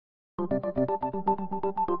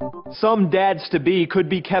Some dads-to-be could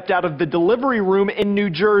be kept out of the delivery room in New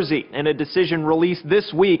Jersey. In a decision released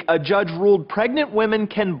this week, a judge ruled pregnant women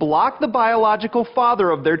can block the biological father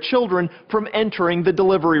of their children from entering the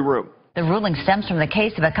delivery room. The ruling stems from the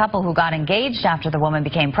case of a couple who got engaged after the woman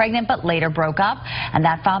became pregnant but later broke up, and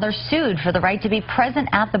that father sued for the right to be present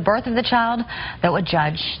at the birth of the child, though a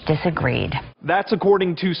judge disagreed. That's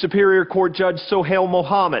according to Superior Court Judge Sohail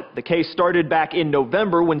Mohammed. The case started back in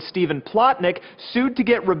November when Stephen Plotnick sued to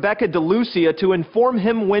get Rebecca DeLucia to inform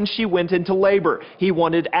him when she went into labor. He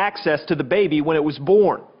wanted access to the baby when it was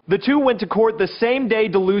born. The two went to court the same day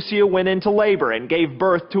DeLucia went into labor and gave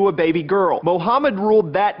birth to a baby girl. Mohammed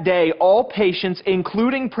ruled that day all patients,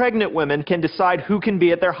 including pregnant women, can decide who can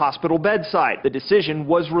be at their hospital bedside. The decision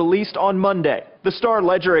was released on Monday. The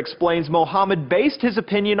Star-Ledger explains Mohammed based his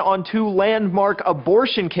opinion on two landmark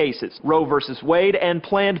abortion cases, Roe v. Wade and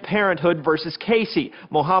Planned Parenthood v. Casey.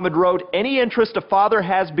 Mohammed wrote, "Any interest a father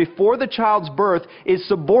has before the child's birth is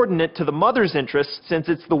subordinate to the mother's interests since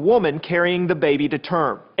it's the woman carrying the baby to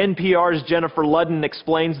term." NPR's Jennifer Ludden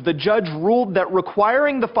explains the judge ruled that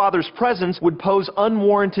requiring the father's presence would pose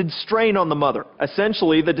unwarranted strain on the mother.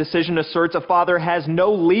 Essentially, the decision asserts a father has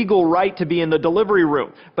no legal right to be in the delivery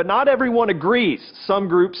room. But not everyone agrees. Some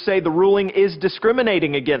groups say the ruling is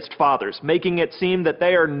discriminating against fathers, making it seem that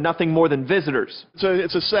they are nothing more than visitors.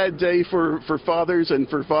 It's a sad day for fathers and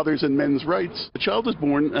for fathers and men's rights. A child is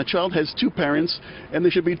born, a child has two parents, and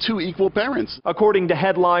there should be two equal parents. According to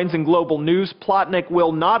headlines in Global News, Plotnick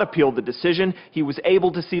will not appeal the decision. He was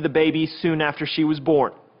able to see the baby soon after she was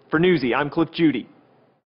born. For Newsy, I'm Cliff Judy.